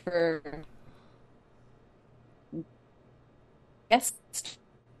auditions for guest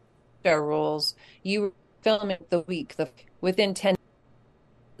star roles, you were filming the week, within 10.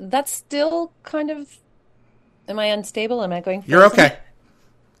 That's still kind of, am I unstable? Am I going You're frozen? okay.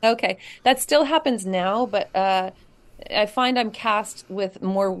 Okay. That still happens now, but I find I'm cast with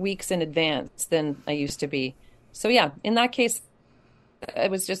more weeks in advance than I used to be. So yeah, in that case, I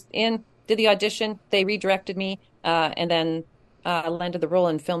was just did the audition, they redirected me, and then landed the role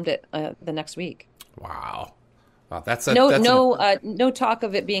and filmed it the next week. Wow. Wow, No talk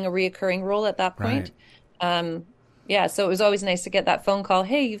of it being a reoccurring role at that point. Right. Yeah, so it was always nice to get that phone call.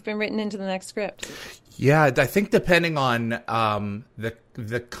 Hey, you've been written into the next script. Yeah, I think depending on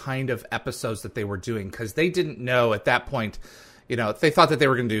the kind of episodes that they were doing, because they didn't know at that point, they thought that they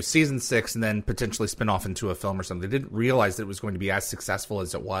were going to do season 6 and then potentially spin off into a film or something. They didn't realize that it was going to be as successful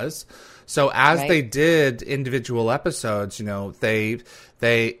as it was. So as they did individual episodes, you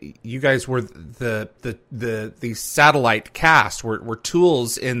guys were the satellite cast were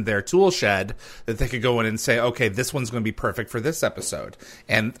tools in their tool shed that they could go in and say, okay, this one's going to be perfect for this episode.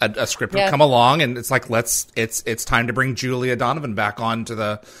 And a script would come along and it's like, it's time to bring Julia Donovan back onto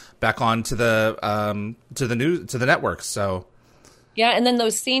the network. So. Yeah, and then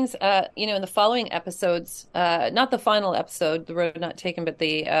those scenes, in the following episodes, not the final episode, The Road Not Taken, but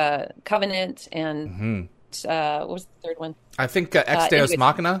the Covenant and what was the third one? I think Ex Deus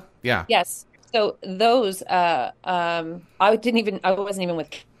Machina. Yeah. Yes. So those, I wasn't even with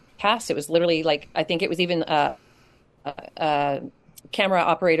cast. It was literally like, I think it was even camera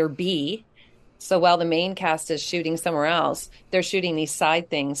operator B. So while the main cast is shooting somewhere else, they're shooting these side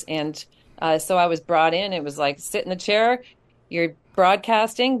things. And so I was brought in. It was like, sit in the chair. You're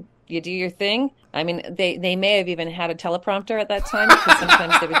broadcasting, you do your thing. I mean, they may have even had a teleprompter at that time because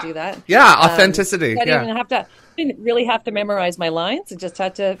sometimes they would do that. Yeah, authenticity. I didn't really have to memorize my lines. I just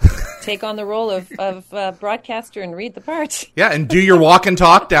had to take on the role of broadcaster and read the parts. Yeah, and do your walk and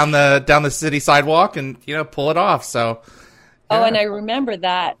talk down the city sidewalk and pull it off. So. Yeah. Oh, and I remember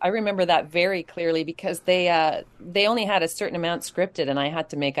that. I remember that very clearly because they only had a certain amount scripted, and I had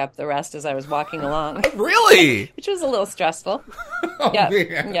to make up the rest as I was walking along. Really? Which was a little stressful. Oh, yeah,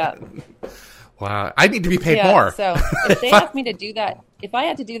 man. yeah. Wow, I need to be paid more. So if they asked me to do that, if I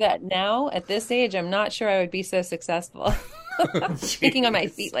had to do that now at this age, I'm not sure I would be so successful. Thinking on my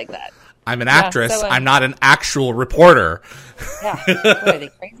feet like that. I'm an actress. I'm not an actual reporter. Yeah. What, are they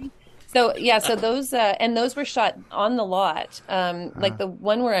crazy? So those and those were shot on the lot. Like the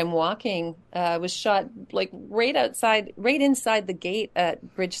one where I'm walking was shot like right inside the gate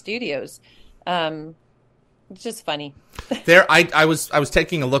at Bridge Studios. It's just funny. I was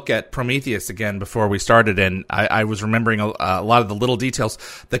taking a look at Prometheus again before we started, and I was remembering a lot of the little details.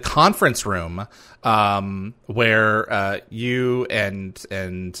 The conference room where you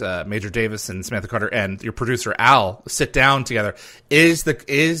and Major Davis and Samantha Carter and your producer Al sit down together is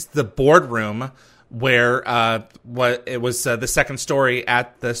the boardroom where what it was the second story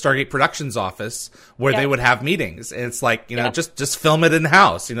at the Stargate Productions office where they would have meetings. And it's like, just film it in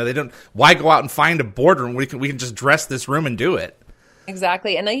house. They don't, why go out and find a boardroom? We can just dress this room and do it.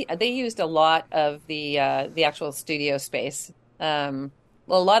 Exactly. And they used a lot of the actual studio space. A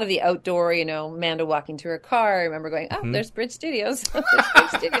lot of the outdoor, Amanda walking to her car. I remember going, there's Bridge Studios. There's Bridge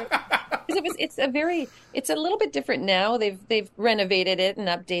Studios. It's a little bit different now. They've renovated it and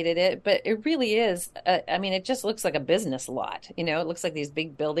updated it, but it really is. It just looks like a business lot. It looks like these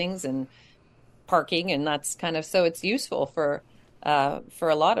big buildings and parking, and that's kind of, so it's useful for a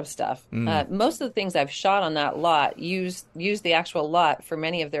lot of stuff. Most of the things I've shot on that lot use the actual lot for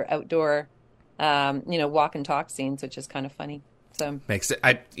many of their outdoor, walk and talk scenes, which is kind of funny. So makes it,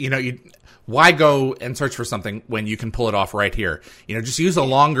 why go and search for something when you can pull it off right here? Just use a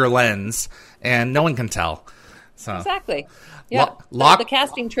longer lens and no one can tell. So exactly. Yeah. The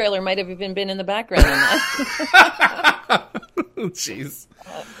casting trailer might have even been in the background on that. Jeez.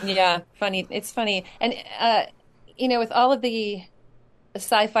 Yeah. Funny. It's funny. And, with all of the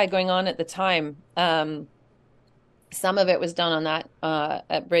sci-fi going on at the time, some of it was done on that,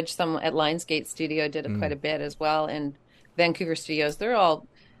 at Bridge, some at Lionsgate Studio did quite a bit as well. And Vancouver Studios, they're all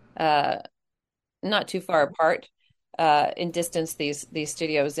not too far apart in distance, these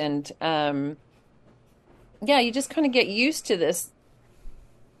studios. And you just kind of get used to this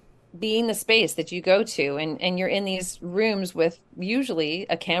being the space that you go to, and you're in these rooms with usually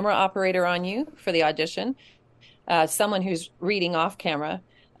a camera operator on you for the audition, someone who's reading off camera,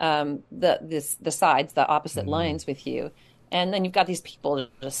 the sides, the opposite lines with you. And then you've got these people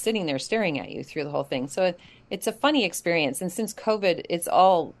just sitting there staring at you through the whole thing. So it's a funny experience. And since COVID, it's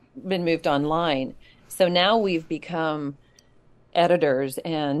all been moved online. So now we've become editors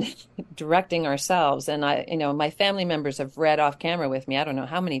and directing ourselves. And my family members have read off camera with me. I don't know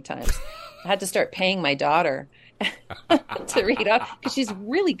how many times. I had to start paying my daughter to read off because she's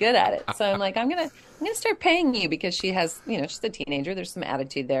really good at it. So I'm like, I'm gonna start paying you because she has, she's a teenager. There's some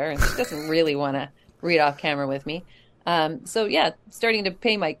attitude there, and she doesn't really want to read off camera with me. So yeah, starting to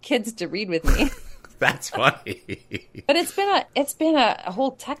pay my kids to read with me. That's funny. But it's been a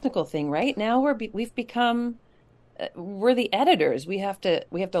whole technical thing, right? Now we've become we're the editors. We have to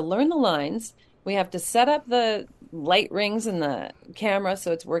learn the lines. We have to set up the light rings in the camera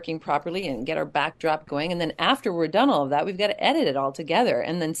so it's working properly and get our backdrop going. And then after we're done all of that, we've got to edit it all together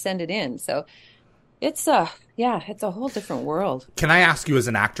and then send it in. So it's a whole different world. Can I ask you as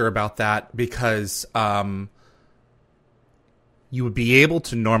an actor about that? Because you would be able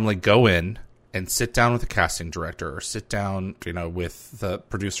to normally go in and sit down with the casting director or sit down, with the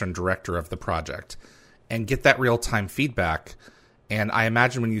producer and director of the project and get that real-time feedback. And I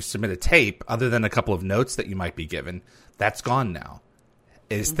imagine when you submit a tape, other than a couple of notes that you might be given, that's gone now.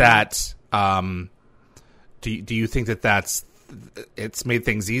 Is that, do you think it's made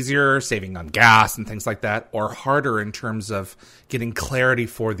things easier, saving on gas and things like that, or harder in terms of getting clarity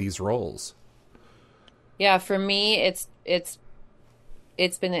for these roles? Yeah, for me, it's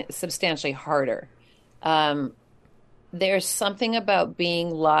been substantially harder. There's something about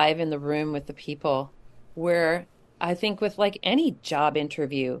being live in the room with the people where I think with like any job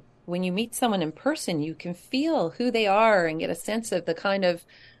interview, when you meet someone in person, you can feel who they are and get a sense of the kind of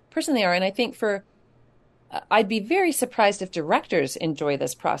person they are. And I think I'd be very surprised if directors enjoy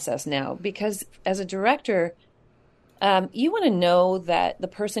this process now, because as a director, you want to know that the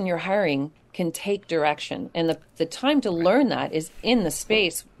person you're hiring can take direction. And the time to learn that is in the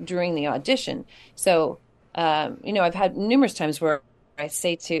space during the audition. So, I've had numerous times where I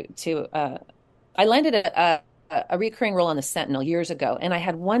say I landed a recurring role on the Sentinel years ago, and I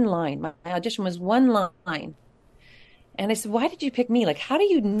had one line. My audition was one line. And I said, why did you pick me? Like, how do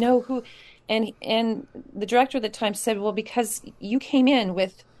you know who? And the director at the time said, well, because you came in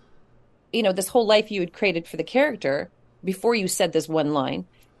with, this whole life you had created for the character before you said this one line.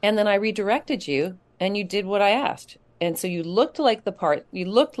 And then I redirected you and you did what I asked. And so you looked like the part, you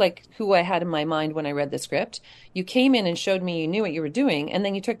looked like who I had in my mind when I read the script. You came in and showed me you knew what you were doing, and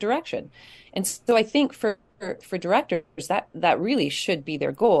then you took direction. And so I think for directors, that really should be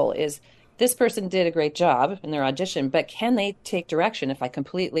their goal, is this person did a great job in their audition, but can they take direction if I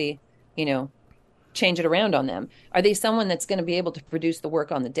completely, change it around on them? Are they someone that's going to be able to produce the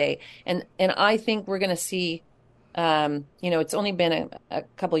work on the day? And I think we're going to see, it's only been a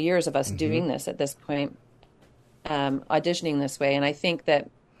couple of years of us doing this at this point, auditioning this way. And I think that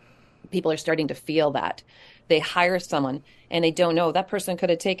people are starting to feel that. They hire someone and they don't know that person could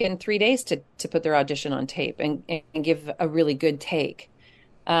have taken 3 days to put their audition on tape and give a really good take.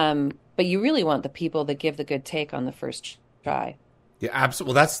 But you really want the people that give the good take on the first try. Yeah,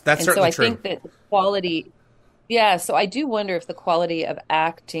 absolutely. Well, that's certainly true. So I think that the quality, so I do wonder if the quality of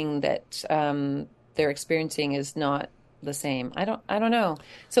acting that they're experiencing is not the same. I don't know.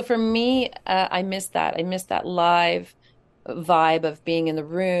 So for me, I miss that. I miss that live vibe of being in the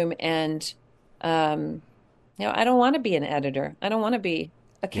room, and I don't want to be an editor. I don't want to be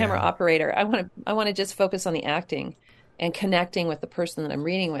a camera operator. I want to just focus on the acting and connecting with the person that I'm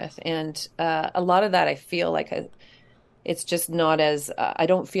reading with. And a lot of that, I feel like it's just not as I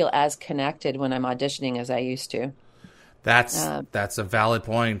don't feel as connected when I'm auditioning as I used to. That's a valid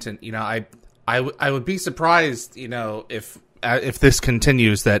point, and I would be surprised, if this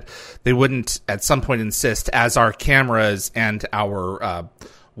continues, that they wouldn't at some point insist, as our cameras and our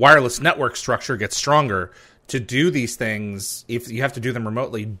wireless network structure gets stronger, to do these things. If you have to do them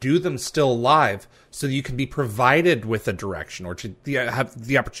remotely, do them still live, so that you can be provided with a direction or to have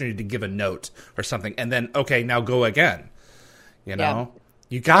the opportunity to give a note or something, and then now go again.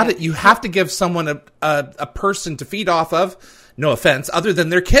 You got it. You have to give someone a person to feed off of. No offense, other than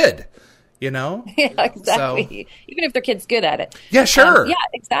their kid. Yeah, exactly. So, even if their kid's good at it. Yeah, sure. Yeah,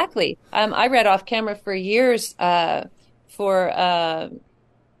 exactly. I read off camera for years for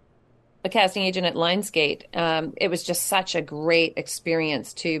a casting agent at Lionsgate. It was just such a great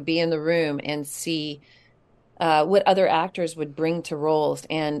experience to be in the room and see what other actors would bring to roles.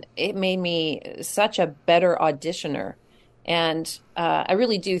 And it made me such a better auditioner. And I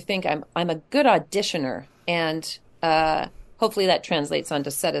really do think I'm a good auditioner. And hopefully that translates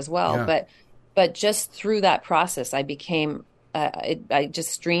onto set as well. Yeah. But just through that process, I became I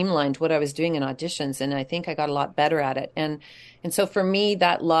just streamlined what I was doing in auditions, and I think I got a lot better at it. And so for me,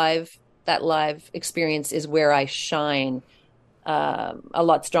 that live experience is where I shine a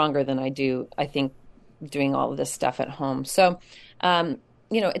lot stronger than I do, I think, doing all of this stuff at home. So,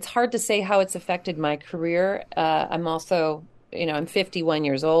 it's hard to say how it's affected my career. I'm also, I'm 51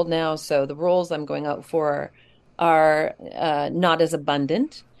 years old now, so the roles I'm going out for are not as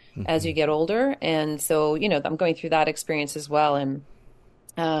abundant as you get older. And so, I'm going through that experience as well. And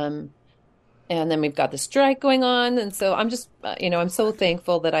then we've got the strike going on. And so I'm just, I'm so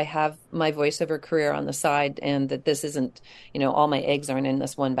thankful that I have my voiceover career on the side, and that this isn't, all my eggs aren't in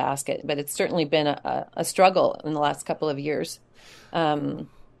this one basket. But it's certainly been a struggle in the last couple of years. More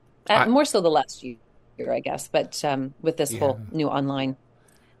so the last year, I guess. But with this whole new online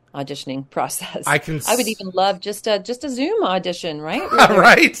auditioning process, I would even love just a Zoom audition, right?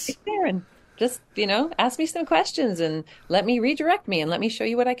 Right. There and just, ask me some questions and let me redirect me and let me show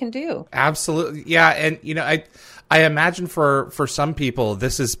you what I can do. Absolutely. Yeah. And, I imagine for some people,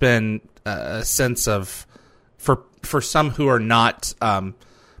 this has been a sense of, for some who are not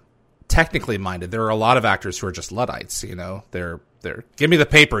technically minded, there are a lot of actors who are just Luddites, they're give me the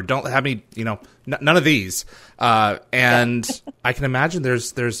paper. Don't have me, none of these. And I can imagine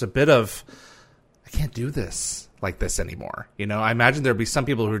there's a bit of, I can't do this like this anymore. I imagine there'd be some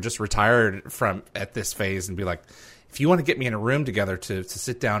people who are just retired from at this phase and be like, if you want to get me in a room together to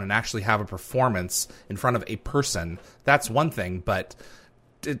sit down and actually have a performance in front of a person, that's one thing. But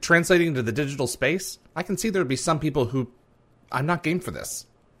translating into the digital space, I can see there'd be some people who, I'm not game for this.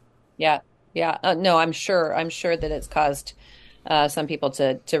 Yeah. Yeah. No, I'm sure that it's caused some people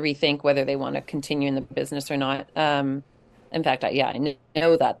to rethink whether they want to continue in the business or not. In fact, I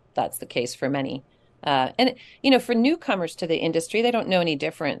know that that's the case for many. And, for newcomers to the industry, they don't know any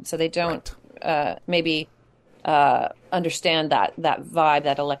different. So they don't maybe understand that vibe,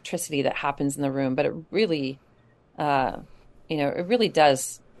 that electricity that happens in the room. But it really, it really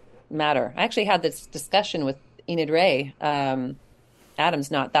does matter. I actually had this discussion with Enid Ray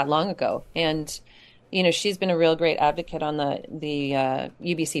Adams not that long ago. And, she's been a real great advocate on the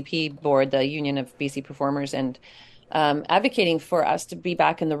UBCP board, the Union of BC Performers, and advocating for us to be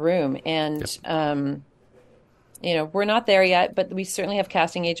back in the room. And, we're not there yet, but we certainly have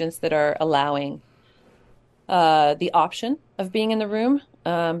casting agents that are allowing the option of being in the room.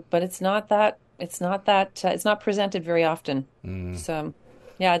 But it's not presented very often. So,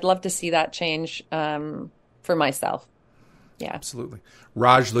 I'd love to see that change for myself. Yeah, absolutely.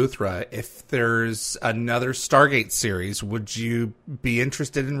 Raj Luthra, if there's another Stargate series, would you be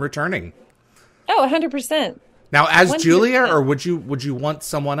interested in returning? Oh, 100%. Now, as 100%. Julia, or would you want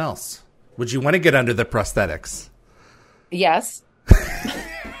someone else? Would you want to get under the prosthetics? Yes.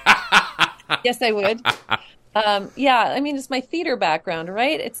 Yes, I would. I mean, it's my theater background,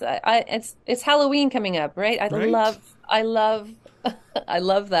 right? It's Halloween coming up, right? I love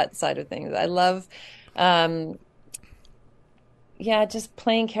that side of things. I love, just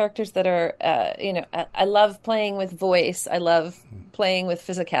playing characters that are, I love playing with voice. I love playing with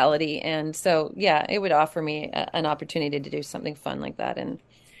physicality. And so, it would offer me an opportunity to do something fun like that. And,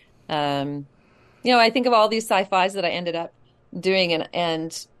 I think of all these sci-fis that I ended up doing,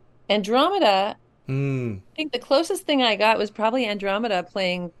 and Andromeda, I think the closest thing I got was probably Andromeda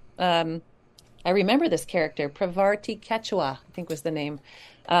playing, I remember this character, Pravarti Quechua, I think was the name.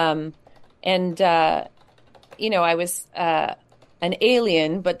 I was an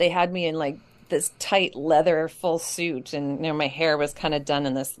alien, but they had me in like this tight leather full suit, and my hair was kind of done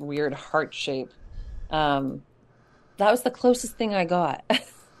in this weird heart shape. That was the closest thing I got.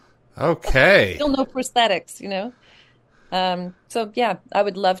 Okay. Still no prosthetics, So I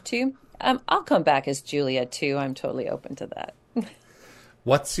would love to. I'll come back as Julia too. I'm totally open to that.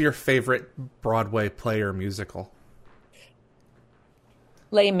 What's your favorite Broadway play or musical?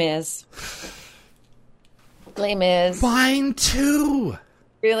 Les Mis. Les Mis. Mine too.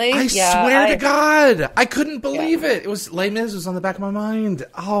 Really? I swear to God, I couldn't believe it. It was Les Mis was on the back of my mind.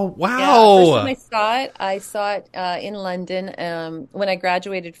 Oh wow! Yeah, the first time I saw it in London when I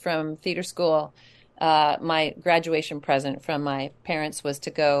graduated from theater school. My graduation present from my parents was to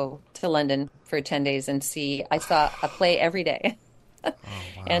go to London for 10 days and see. I saw a play every day, oh,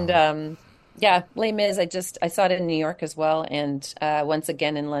 wow. And Les Mis. I saw it in New York as well, and once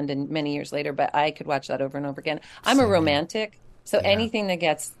again in London many years later. But I could watch that over and over again. I'm a romantic. So anything that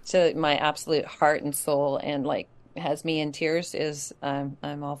gets to my absolute heart and soul and like has me in tears is I'm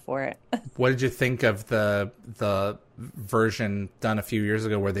all for it. What did you think of the version done a few years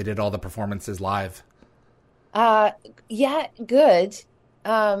ago where they did all the performances live? Good.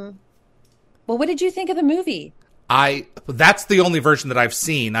 Well, what did you think of the movie? That's the only version that I've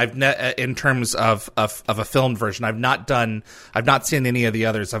seen. In terms of a filmed version, I've not seen any of the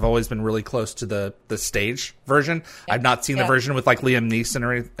others. I've always been really close to the stage version. Yeah. I've not seen the version with like Liam Neeson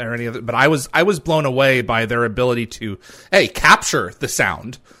or any other. But I was blown away by their ability to capture the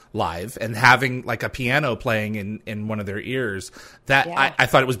sound live and having like a piano playing in one of their ears. That I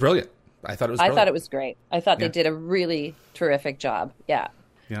thought it was brilliant. I thought it was great. I thought they did a really terrific job. Yeah.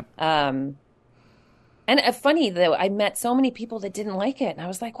 Yeah. And funny, though, I met so many people that didn't like it. And I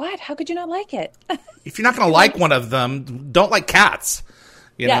was like, what? How could you not like it? If you're not going to like one of them, don't like cats.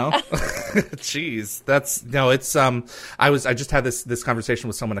 You know? Jeez. I just had this conversation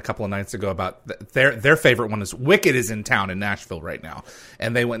with someone a couple of nights ago about their favorite one is Wicked is in town in Nashville right now.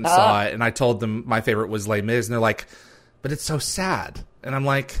 And they went and saw it. And I told them my favorite was Les Mis. And they're like, but it's so sad. And I'm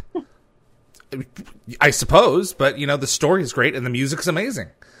like, I suppose. But, the story is great and the music's amazing.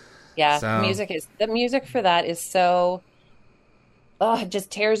 Yeah, the music for that is so, it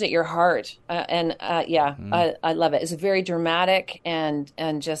just tears at your heart, I love it. It's very dramatic and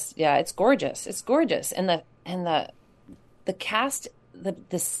just it's gorgeous. It's gorgeous, and the cast,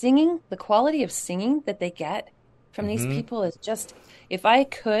 the singing, the quality of singing that they get from these people is just. If I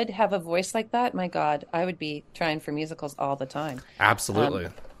could have a voice like that, my God, I would be trying for musicals all the time. Absolutely.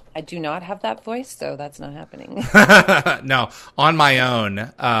 I do not have that voice, so that's not happening. No, on my own,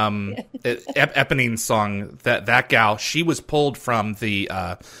 Eponine's song, that gal, she was pulled from the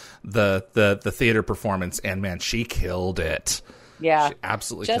theater performance, and man, she killed it. Yeah, she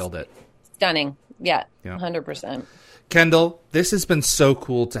absolutely killed it. Stunning. Yeah, 100%. Kendall, this has been so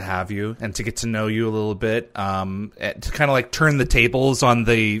cool to have you and to get to know you a little bit, to kind of like turn the tables on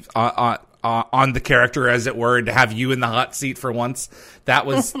the character, as it were, and to have you in the hot seat for once. That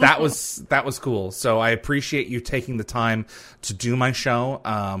was cool. So I appreciate you taking the time to do my show,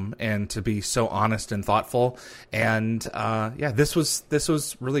 and to be so honest and thoughtful. And this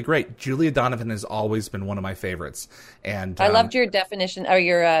was really great. Julia Donovan has always been one of my favorites. And I loved your definition or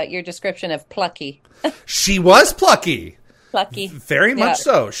your description of plucky. She was plucky. Plucky. Very much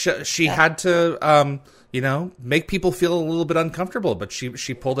so. She had to make people feel a little bit uncomfortable, but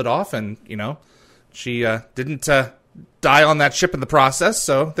she pulled it off, and she didn't die on that ship in the process.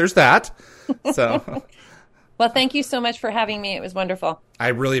 So there's that. So, well, thank you so much for having me. It was wonderful. I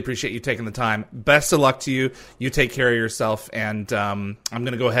really appreciate you taking the time. Best of luck to you. You take care of yourself, and I'm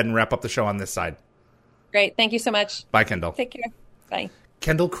going to go ahead and wrap up the show on this side. Great. Thank you so much. Bye, Kendall. Take care. Bye.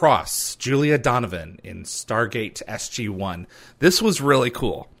 Kendall Cross, Julia Donovan in Stargate SG-1. This was really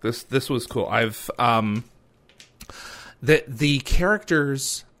cool. This was cool. I've the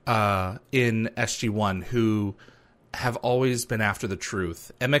characters in SG-1 who have always been after the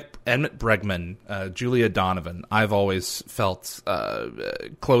truth. Emmett Bregman, Julia Donovan, I've always felt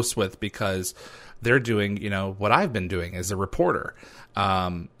close with because they're doing, what I've been doing as a reporter.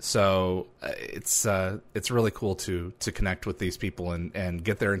 So it's really cool to connect with these people and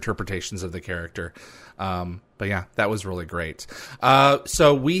get their interpretations of the character. But yeah, that was really great.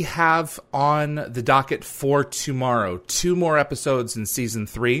 So we have on the docket for tomorrow 2 more episodes in season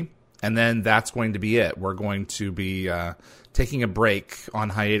 3, and then that's going to be it. We're going to be taking a break on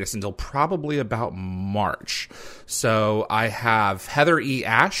hiatus until probably about March. So I have Heather E.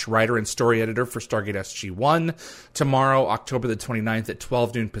 Ash, writer and story editor for Stargate SG-1, tomorrow, October the 29th at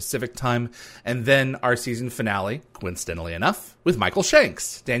 12 noon Pacific time. And then our season finale, coincidentally enough, with Michael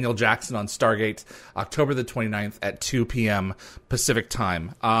Shanks, Daniel Jackson on Stargate, October the 29th at 2 p.m. Pacific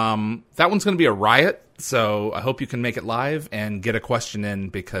time. That one's going to be a riot, so I hope you can make it live and get a question in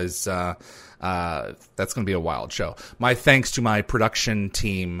because that's going to be a wild show. My thanks to my production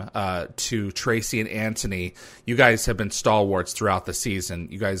team, to Tracy and Anthony. You guys have been stalwarts throughout the season.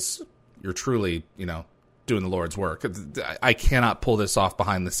 You're truly, doing the Lord's work. I cannot pull this off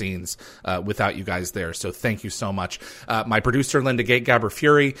behind the scenes without you guys there. So thank you so much. My producer, Linda Gategaber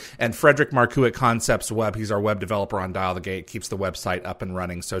Fury, and Frederick Marcoux at Concepts Web. He's our web developer on Dial the Gate, keeps the website up and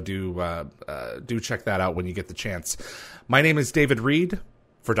running. So do check that out when you get the chance. My name is David Reed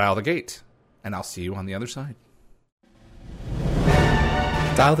for Dial the Gate, and I'll see you on the other side.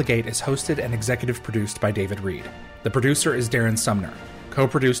 Dial the Gate is hosted and executive produced by David Reed. The producer is Darren Sumner.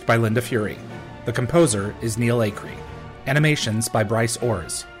 Co-produced by Linda Fury. The composer is Neil Acree. Animations by Bryce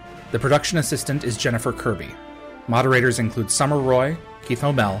Orrs. The production assistant is Jennifer Kirby. Moderators include Summer Roy, Keith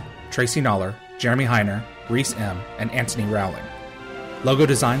O'Mell, Tracy Noller, Jeremy Heiner, Reese M., and Anthony Rowling. Logo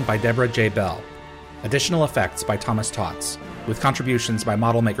design by Deborah J. Bell. Additional effects by Thomas Tots, with contributions by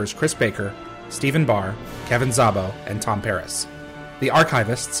model makers Chris Baker, Stephen Barr, Kevin Zabo, and Tom Paris. The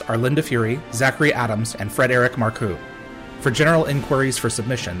archivists are Linda Fury, Zachary Adams, and Fred Eric Marcoux. For general inquiries for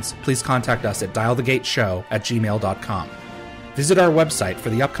submissions, please contact us at dialthegateshow@gmail.com. Visit our website for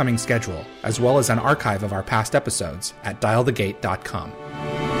the upcoming schedule, as well as an archive of our past episodes at dialthegate.com.